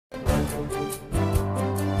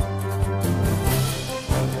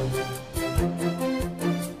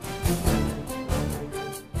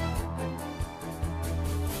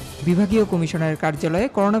বিভাগীয় কমিশনারের কার্যালয়ে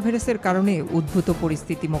করোনা ভাইরাসের কারণে উদ্ভূত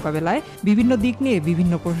পরিস্থিতি মোকাবেলায় বিভিন্ন দিক নিয়ে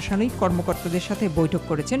বিভিন্ন প্রশাসনিক কর্মকর্তাদের সাথে বৈঠক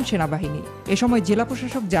করেছেন সেনাবাহিনী। এ সময় জেলা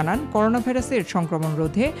প্রশাসক জানান, করোনা ভাইরাসের সংক্রমণ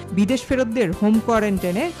রোধে বিদেশ ফেরতদের হোম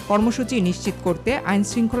কোয়ারেন্টাইনের কর্মসূচি নিশ্চিত করতে আইন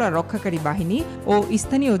শৃঙ্খলা রক্ষাকারী বাহিনী ও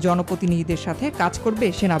স্থানীয় জনপ্রতিনিধিদের সাথে কাজ করবে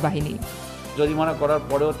সেনাবাহিনী। জরিমানা করার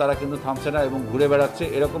পরেও তারা কিন্তু থামছে না এবং ঘুরে বেড়াচ্ছে,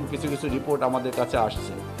 এরকম কিছু কিছু রিপোর্ট আমাদের কাছে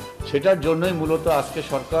আসছে। সেটার জন্যই মূলত আজকে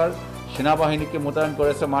সরকার সেনাবাহিনীকে মোতায়েন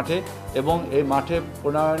করেছে মাঠে, এবং এই মাঠে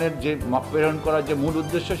প্রণয়নের যে প্রেরণ করার যে মূল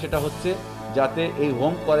উদ্দেশ্য সেটা হচ্ছে যাতে এই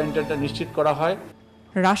হোম কোয়ারেন্টাইনটা নিশ্চিত করা হয়।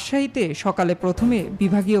 রাজশাহীতে সকালে প্রথমে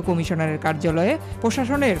বিভাগীয় কমিশনারের কার্যালয়ে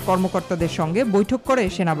প্রশাসনের কর্মকর্তাদের সঙ্গে বৈঠক করে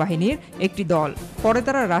সেনাবাহিনীর একটি দল। পরে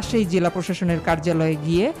তারা রাজশাহী জেলা প্রশাসনের কার্যালয়ে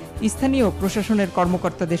গিয়ে স্থানীয় প্রশাসনের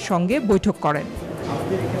কর্মকর্তাদের সঙ্গে বৈঠক করেন।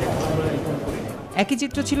 একই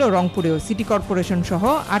চিত্র ছিল রংপুরেও। সিটি কর্পোরেশন সহ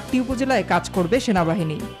 ৮টি উপজেলায় কাজ করবে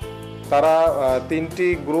সেনাবাহিনী। তারা 3টি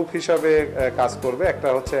গ্রুপ হিসাবে কাজ করবে।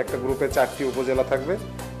 একটা গ্রুপে 4টি উপজেলা থাকবে,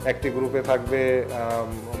 একটি গ্রুপে থাকবে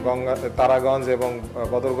তারাগঞ্জ এবং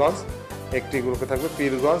বদরগঞ্জ, একটি গ্রুপে থাকবে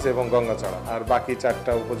পীরগঞ্জ এবং গঙ্গাচড়া, আর বাকি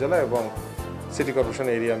 4টা উপজেলা এবং সিটি কর্পোরেশন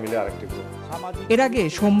এরিয়া মিলে আরেকটি গ্রুপ। এর আগে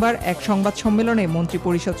সোমবার এক সংবাদ সম্মেলনে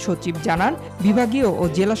মন্ত্রিপরিষদ সচিব জানান, বিভাগীয় ও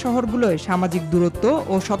জেলা শহরগুলোয় সামাজিক দূরত্ব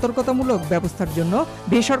ও সতর্কতামূলক ব্যবস্থার জন্য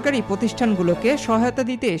বেসরকারি প্রতিষ্ঠানগুলোকে সহায়তা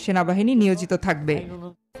দিতে সেনাবাহিনী নিয়োজিত থাকবে।